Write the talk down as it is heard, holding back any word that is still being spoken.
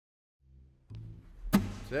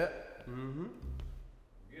Set. Mm-hmm.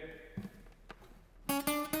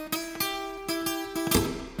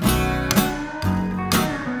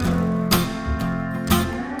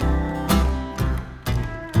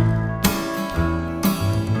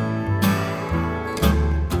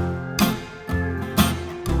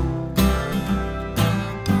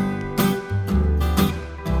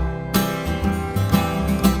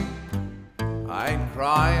 I ain't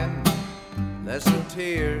crying, less than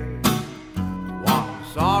tears. Walk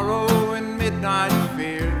sorrow and midnight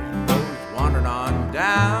fear goes wandering on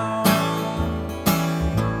down.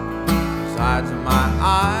 Sides of my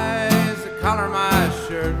eyes, the color of my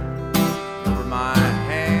shirt, over my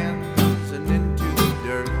hands and into the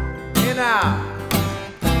dirt. And out.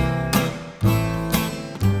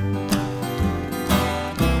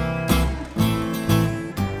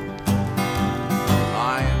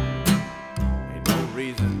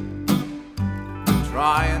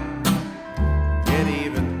 Trying, get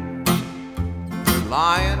even.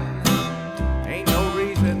 Lying, ain't no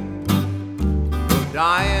reason. No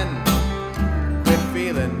dying, quit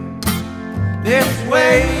feeling this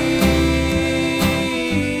way,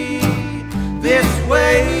 this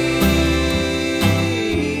way,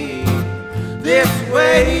 this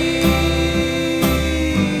way.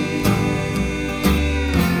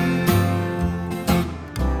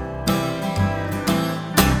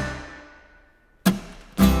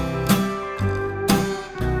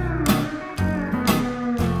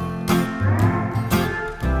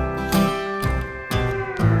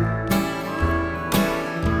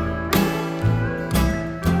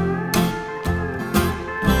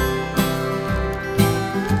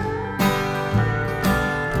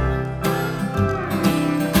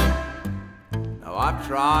 I've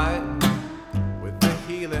tried